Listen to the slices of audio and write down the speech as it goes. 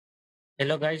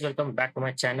Hello guys, welcome back to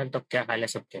my channel. तो क्या हाल है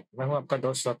सबके? मैं हूं आपका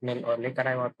दोस्त स्वप्निल और लेकर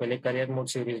आया हूं आपके लिए करियर मोड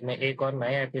सीरीज में एक और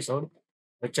नया एपिसोड।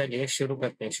 तो चलिए शुरू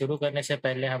करते हैं। शुरू करने से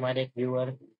पहले हमारे एक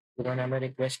व्यूअर जिन्होंने हमें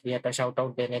रिक्वेस्ट किया था शाउट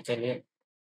आउट देने के लिए,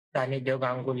 सानी देव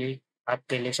गांगुली,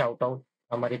 आपके लिए शाउट आउट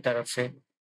हमारी तरफ से।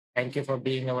 Thank you for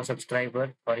being our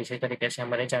subscriber और इसी तरीके से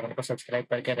हमारे चैनल को सब्सक्राइब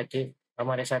करके रखिए,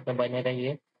 हमारे साथ में बने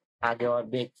रहिए। आगे और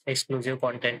भी एक्सक्लूसिव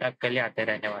कंटेंट आपके लिए आते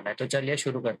रहने वाला है। तो चलिए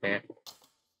शुरू करते हैं।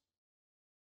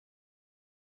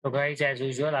 तो गाइस एज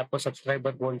यूजुअल आपको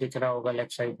सब्सक्राइबर बोल दिख रहा होगा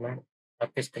लेफ्ट साइड में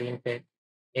आपके स्क्रीन पे।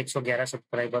 111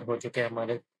 सब्सक्राइबर हो चुके हैं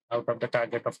हमारे, out of the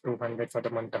target of 200 for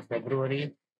the month of February.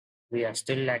 We are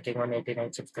still lacking on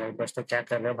 89 subscribers. तो क्या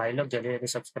कर रहे हो भाई लोग, जल्दी जल्दी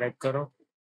सब्सक्राइब करो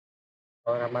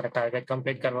और हमारा टारगेट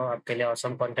कंप्लीट करवाओ। आपके लिए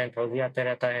ऑसम कंटेंट रोज ही आते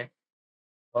रहता है।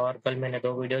 और कल मैंने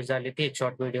 2 वीडियोस डाली थी, एक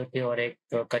शॉर्ट वीडियो थी और एक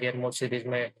करियर मोड सीरीज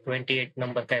में 28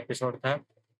 नंबर का एपिसोड था।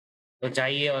 तो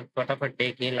जाइए और फटाफट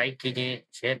देखिए, लाइक कीजिए,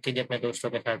 शेयर कीजिए अपने दोस्तों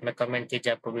के साथ में, कमेंट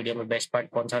कीजिए आपको वीडियो में बेस्ट पार्ट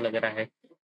कौन-सा लग रहा है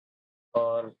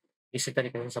और इसी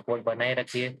तरीके से सपोर्ट बनाए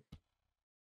रखिए।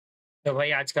 तो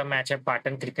भाई आज का मैच है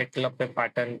पाटन क्रिकेट क्लब पे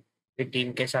पाटन की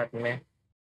टीम के साथ में।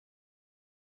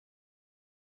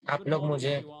 आप Good लोग morning,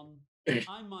 मुझे everyone.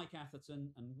 I'm Mike Atherton,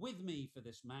 and with me for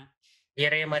this match ये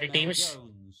रही is हमारी Mel टीम्स।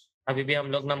 Jones. अभी भी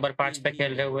हम लोग नंबर 5 Ian पे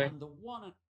खेल रहे Healy हुए। and the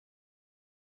one.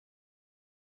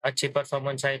 अच्छी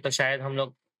परफॉर्मेंस आई तो शायद हम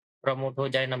लोग प्रमोट हो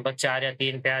जाए, नंबर 4 या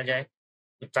 3 पे आ जाए।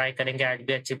 तो ट्राई करेंगे आज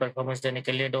भी अच्छी परफॉर्मेंस देने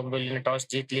के लिए। डोंबिवली ने टॉस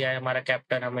जीत लिया है, हमारा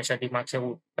कैप्टन हमेशा दिमाग से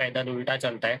पैदल उल्टा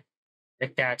चलता है।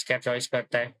 देखते हैं आज क्या चॉइस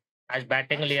करता है। आज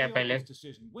बैटिंग That's लिया the है पहले। obvious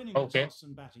decision, winning the okay, toss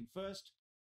and batting first.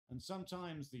 And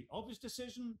sometimes the obvious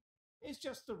decision is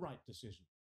just the right decision.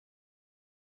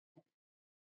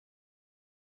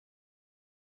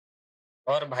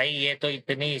 और भाई ये तो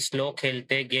इतनी स्लो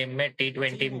खेलते गेम में The team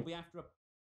will T20 be after a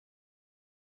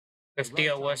 50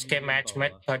 overs right-arm के medium मैच में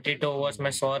bowler 32 kicking overs में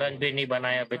on 100 to रन bowl. भी नहीं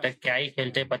बनाए अभी तक। क्या ही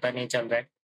खेलते पता नहीं चल रहा है।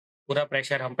 पूरा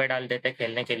प्रेशर हम पे डाल देते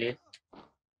खेलने के लिए।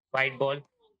 Wide ball.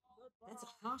 That's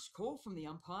a harsh call from the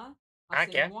umpire. हाँ I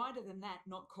said क्या? wider than that,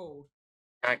 not called.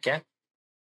 हाँ क्या?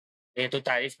 ये तो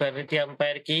तारीफ कर रही थी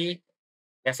अंपायर की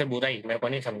या फिर बुराई, मेरे को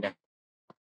नहीं समझा।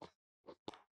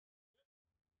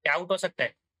 क्या आउट हो सकता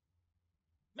है?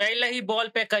 पहले ही बॉल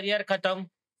पे करियर खत्म।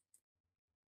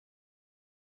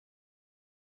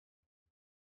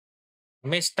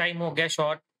 मिस टाइम हो गया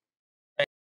shot.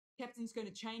 Captain's going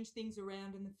to change things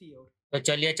around in the field. तो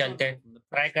चलिए चलते हैं,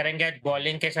 ट्राई करेंगे आज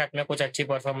बॉलिंग के साथ में कुछ अच्छी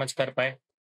परफॉर्मेंस कर पाए।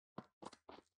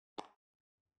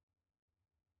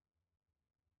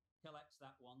 Collects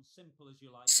that one, simple as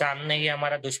you like. सामने ही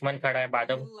हमारा दुश्मन खड़ा है A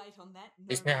बादम, little late on that, no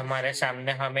जिसने runs हमारे scored.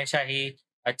 सामने हमेशा ही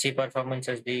अच्छी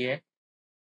परफॉर्मेंसेस दी है।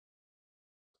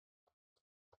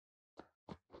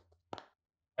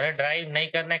 अरे ड्राइव नहीं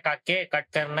करना है काके,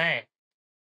 कट करना है।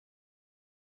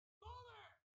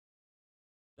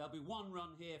 There'll be one run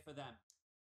here for them.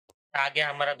 आ गया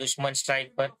हमारा दुश्मन स्ट्राइक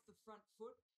Trimmed पर। off the front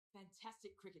foot.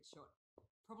 Fantastic cricket shot.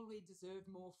 Probably deserved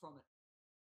more from it.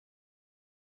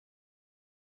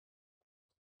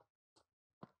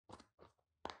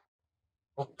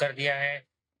 Hook कर दिया है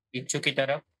पिच्चू की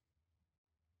तरफ।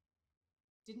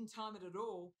 Didn't time it at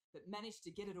all, but managed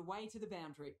to get it away to the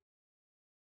boundary.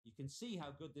 You can see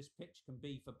how good this pitch can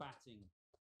be for batting.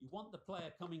 You want the player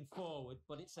coming forward,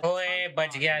 but it's a ओए tight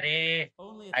बच गया margin. रे।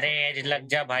 Only a अरे touch as full, लग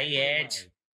जा भाई, full as.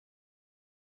 away.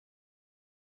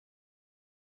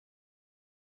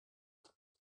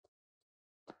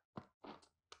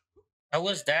 How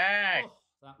was that? Oh,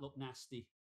 that looked nasty.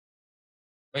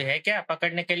 कोई है क्या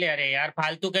पकड़ने के लिए? अरे यार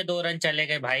फालतू के 2 रन चले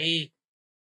गए भाई।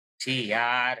 छी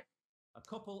यार। A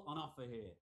couple on offer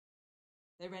here.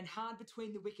 They ran hard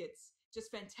between the wickets.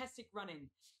 Just fantastic running.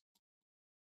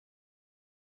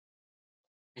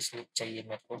 इसलिए चाहिए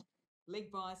मेरे को। Leg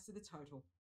bias to the total.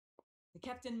 The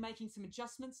captain making some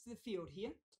adjustments to the field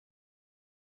here.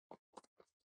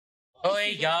 ओए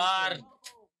This is यार।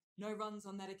 everything. No runs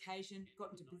on that occasion.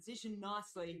 Got into position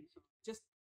nicely. Just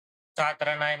 7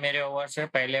 run आए मेरे over से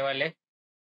पहले वाले।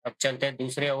 अब चलते हैं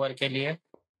दूसरे ओवर के लिए।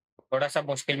 थोड़ा सा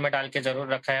मुश्किल में डाल के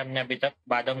जरूर रखा है हमने अभी तक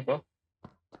बादम को।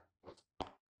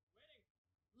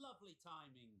 Lovely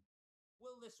timing.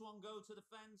 Will this one go to the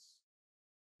fence?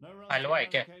 No runs halwa on है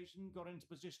that क्या? occasion, got into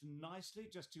position nicely,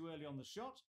 just too early on the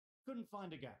shot. Couldn't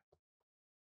find a gap.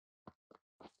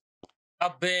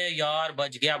 अबे यार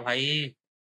बच गया भाई।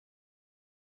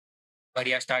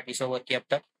 बढ़िया स्टार्ट इस ओवर की अब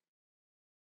तक।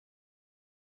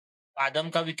 आदम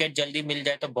का विकेट जल्दी मिल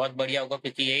जाए तो बहुत बढ़िया होगा,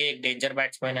 क्योंकि यही एक डेंजर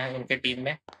बैट्समैन है उनके टीम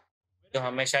में, जो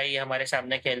हमेशा ही हमारे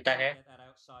सामने खेलता है। Get that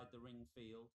outside the ring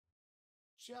field.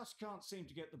 Just can't seem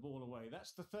to get the ball away.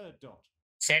 That's the third dot.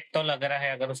 Set तो लग रहा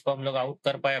है, अगर उसको हम लोग आउट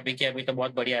कर पाए अभी के अभी तो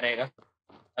बहुत बढ़िया रहेगा।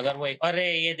 अगर वो अरे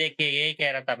ये देखिए यही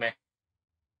कह रहा था मैं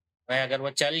अगर वो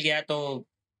चल गया तो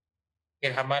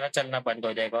फिर हमारा चलना बंद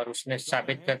हो जाएगा और उसने Got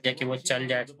साबित कर ahead दिया कि वो right in चल on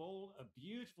जाए। the ball. A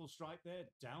beautiful strike there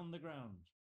down the ground.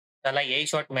 साला यही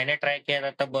शॉट मैंने ट्राई किया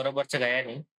था तब बरोबर से गया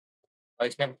नहीं और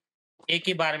इसने एक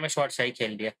ही बार में शॉट सही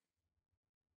खेल दिया।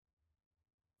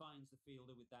 Finds the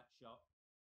fielder with that shot.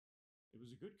 It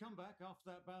was a good comeback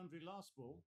after that boundary last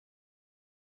ball.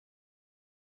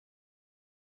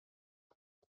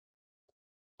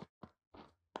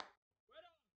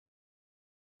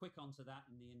 Quick onto that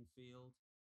in the infield.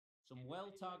 Some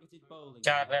well-targeted bowling.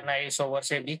 4 run आए इस ओवर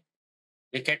से भी।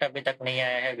 विकेट अभी तक नहीं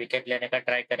आया है, विकेट लेने का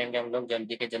ट्राई करेंगे हम लोग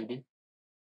जल्दी के जल्दी।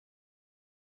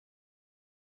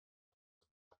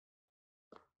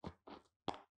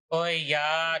 ओए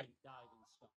यार Diving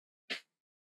stop.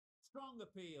 Strong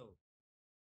appeal.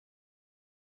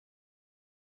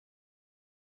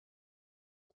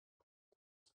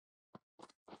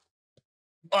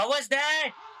 What was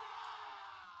that?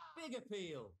 Big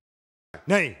appeal.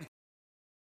 नहीं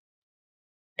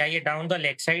क्या ये डाउन द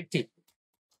लेग साइड थी?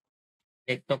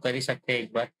 एक तो कर ही सकते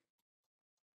एक बार।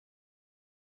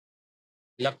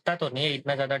 लगता तो नहीं है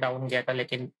इतना ज्यादा डाउन गया था,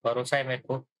 लेकिन भरोसा है मेरे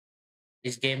को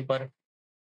इस गेम पर।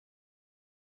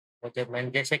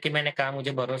 जैसे कि मैंने कहा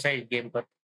मुझे भरोसा है इस गेम पर।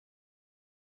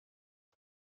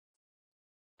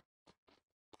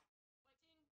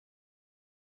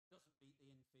 Doesn't beat the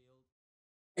infield.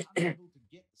 Unable to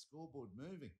get the scoreboard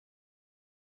moving.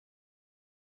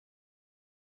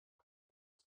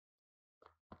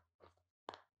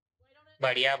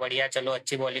 बढ़िया बढ़िया, चलो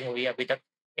अच्छी बॉलिंग हुई अभी तक।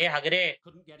 ए हगरे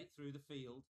Couldn't get it through the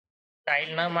field.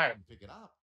 Tile ना मार। Didn't pick it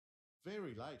up.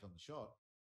 Very late on the shot.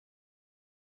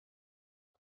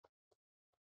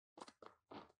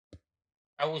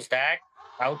 How was that?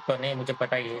 Out तो नहीं, मुझे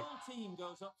पता ही The है। whole team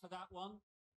goes up for that one.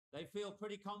 They feel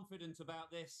pretty confident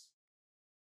about this.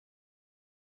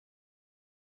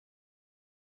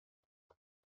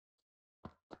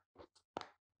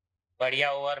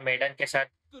 बढ़िया over maiden के साथ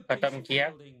Good piece खत्म of किया।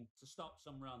 fielding to stop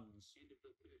some runs.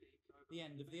 The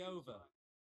end of the over.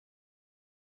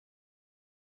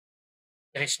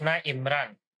 Krishna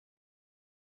Imran.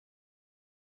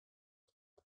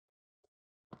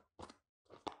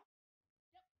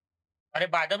 अरे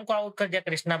बादम को आउट कर दिया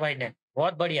कृष्णा भाई ने,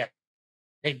 बहुत बढ़िया।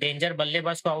 एक डेंजर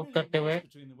बल्लेबाज को आउट Really करते हुए was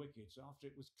between the wickets after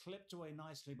it was clipped away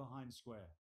nicely behind square.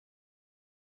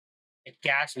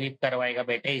 क्या स्वीप करवाएगा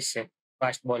बेटे इससे,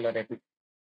 फास्ट बॉलर है तू।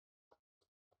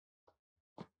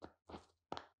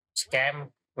 Scam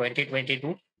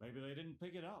 2022। Maybe they didn't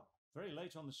pick it up. Very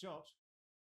late on the shot.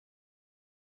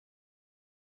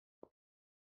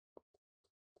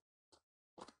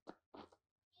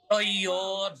 अयो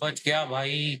बच गया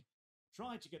भाई।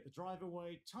 Tried to get the drive away,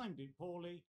 timed it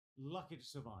poorly, lucky to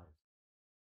survive.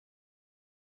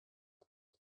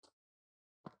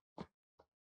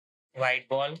 White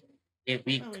ball, ये No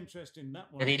week interest in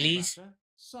that one. Release. Batter.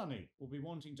 Sonny will be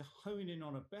wanting to hone in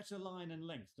on a better line and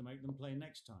length to make them play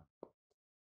next time.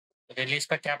 Release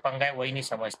का क्या पंगा है वही नहीं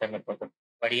समझते मेरे को तो।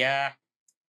 बढ़िया।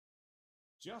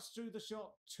 Just threw the shot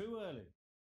too early.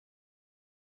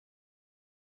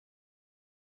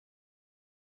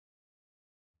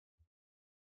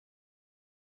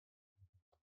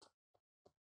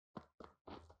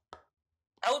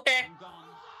 Out है। And gone.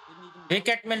 Didn't even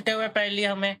wicket मिलते हुए पहली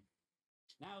हमें।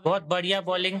 Now they बहुत बढ़िया use their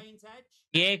bowling. faint edge.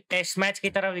 ये एक टेस्ट मैच की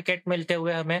तरह विकेट मिलते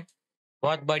हुए हमें,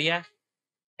 बहुत बढ़िया।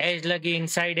 एज लगी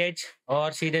इनसाइड एज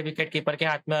और सीधे विकेट कीपर के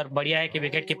हाथ में, और बढ़िया है कि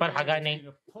विकेट कीपर Oh, हगा it's नहीं। been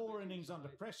a poor innings under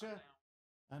pressure,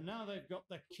 and now they've got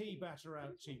the key batter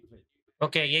out cheaply.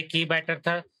 Okay ये की बैटर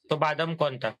था, तो बादम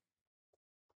कौन था?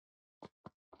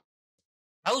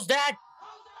 House that?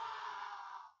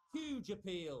 Huge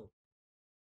appeal.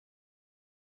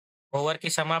 Over की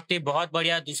समाप्ति बहुत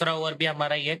बढ़िया। दूसरा ओवर भी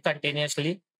हमारा ये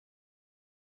कंटिन्यूअसली।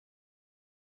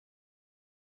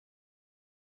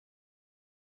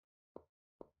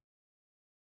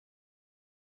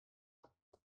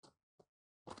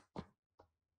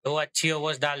 दो अच्छी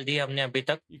ओवर्स डाल दी हमने अभी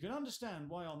तक। You can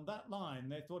understand why on that line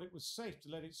they thought it was safe to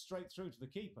let it straight through to the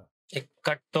keeper. एक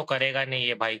कट तो करेगा नहीं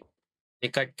ये भाई,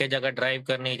 विकेट के जगह ड्राइव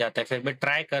करने ही जाता है। फिर भी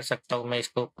ट्राई कर सकता हूँ मैं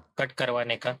इसको कट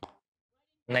करवाने का।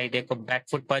 नहीं देखो बैक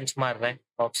फुट पंच मार रहा है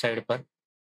ऑफ साइड पर,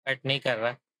 कट नहीं कर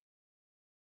रहा।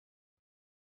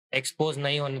 एक्सपोज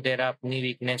नहीं होने दे रहा अपनी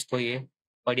वीकनेस को। ये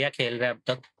बढ़िया खेल रहा है अब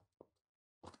तक।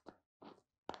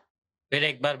 फिर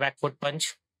एक बार बैक फुट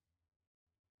पंच।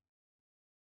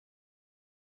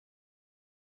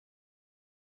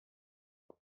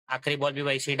 आखिरी बॉल भी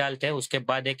वैसे ही डालते हैं, उसके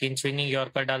बाद एक इन स्विंगिंग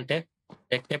यॉर्कर डालते हैं,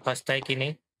 देखते फंसता है कि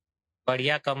नहीं।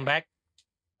 बढ़िया कमबैक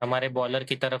हमारे बॉलर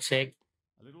की तरफ से। एक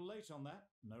A little late on that,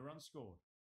 no run scored.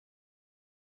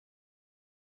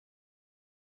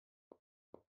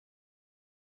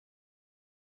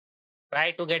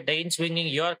 Try to get the in swinging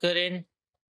Yorker in.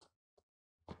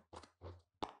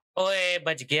 ओए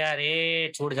बच गया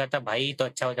रे, छूट जाता भाई तो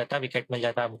अच्छा हो जाता, विकेट मिल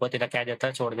जाता हमको, तेरा क्या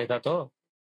जाता, छोड़ देता तो।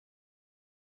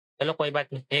 चलो कोई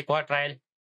बात नहीं, एक और ट्रायल,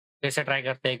 फिर से ट्राई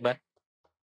करते हैं एक बार।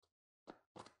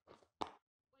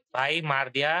 भाई मार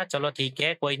दिया, चलो ठीक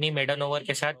है, कोई नहीं, मेडन ओवर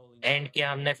के साथ एंड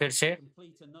किया हमने फिर से।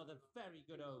 Complete another very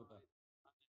good over.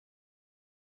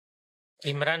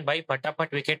 Imran भाई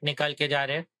फटाफट विकेट निकाल के जा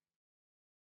रहे हैं।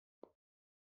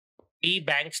 ई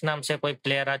बैंक्स नाम से कोई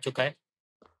प्लेयर आ चुका है,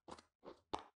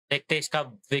 देखते इसका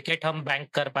विकेट हम बैंक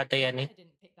कर पाते या नहीं। I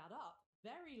didn't pick that up.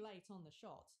 Very late on the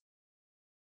shot.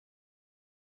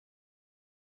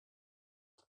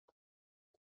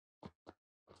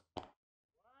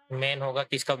 Main होगा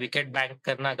कि इसका विकेट बैंक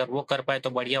करना, अगर वो कर पाए तो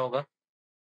बढ़िया होगा।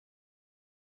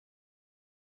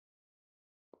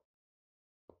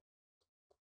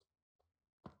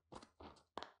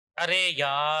 अरे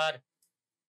यार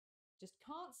Just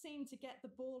can't seem to get the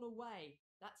ball away.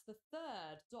 That's the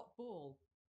third dot ball.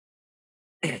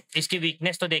 इसकी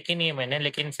वीकनेस तो देखी नहीं है मैंने,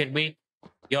 लेकिन फिर भी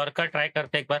यॉर्कर ट्राई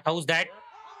करते एक बार। House that,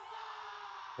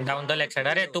 down the leg side.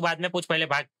 अरे तू बाद में पूछ, पहले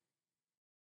भाग।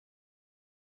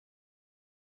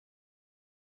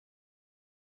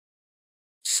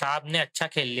 साहब ने अच्छा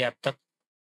खेल लिया, अब तक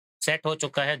सेट हो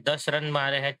चुका है, 10 रन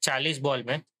मारे हैं 40 बॉल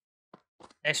में।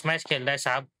 टेस्ट मैच खेल रहा है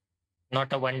साहब,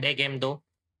 नॉट अ वनडे गेम दो।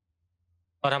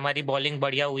 और हमारी बॉलिंग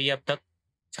बढ़िया हुई है अब तक,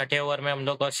 छठे ओवर में हम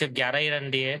लोग और सिर्फ 11 ही रन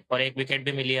दिए और एक विकेट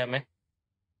भी मिली है हमें।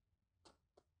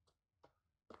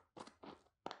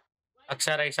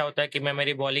 अक्सर ऐसा होता है कि मैं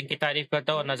मेरी बॉलिंग की तारीफ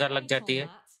करता हूँ और नजर लग Late जाती on है।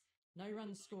 that. No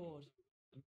runs scored.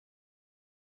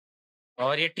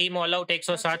 और ये टीम ऑल आउट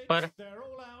 107 पर, They're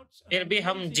all out. फिर भी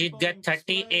हम Amazing जीत गए bowling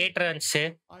display. 38 रन से।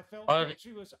 I felt और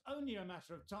victory was only a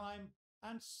matter of time,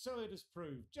 and so it has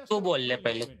proved. Just तू a बोल ले brilliant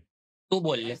पहले, win. तू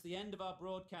बोल ले। That's the end of our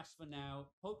broadcast for now.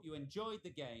 Hope you enjoyed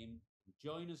the game.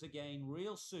 Join us again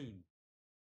real soon.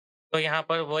 तो यहाँ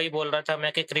पर वही बोल रहा था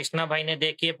मैं कि कृष्णा भाई ने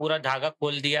देखिए पूरा धागा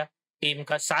खोल दिया टीम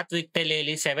का, 7 विकेटें ले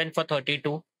ली, 7 for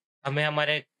 32। हमें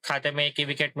हमारे खाते में एक ही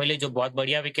विकेट मिली जो बहुत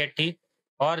बढ़िया विकेट थी,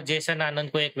 और जेसन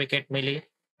आनंद को एक विकेट मिली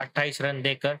 28 रन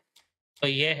देकर। तो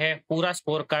ये है पूरा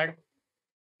स्कोर कार्ड।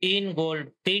 3 गोल्ड,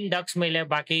 3 डक्स मिले,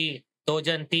 बाकी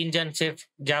 3 जन सिर्फ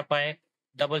जा पाए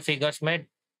डबल फिगर्स में।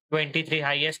 23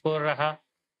 हाईएस्ट स्कोर रहा।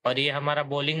 और ये हमारा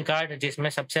बॉलिंग कार्ड, जिसमें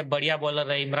सबसे बढ़िया बॉलर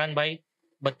रहे इमरान भाई,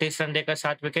 32 रन देकर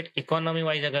 7 विकेट। इकोनॉमी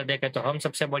वाइज अगर देखें तो हम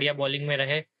सबसे बढ़िया बॉलिंग में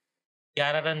रहे,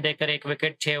 11 रन देकर 1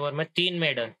 विकेट, 6 ओवर में 3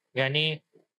 मेडन, यानी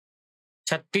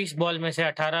 36 बॉल में से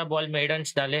 18 बॉल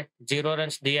मेडन्स डाले, 0 रन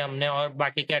दिए हमने, और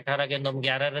बाकी के 18 गेंदों में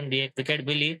 11 रन दिए, 1 विकेट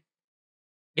भी ली।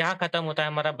 यहाँ खत्म होता है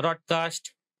हमारा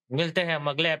ब्रॉडकास्ट। मिलते हैं हम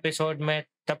अगले एपिसोड में,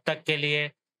 तब तक के लिए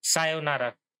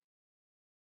सायोनारा।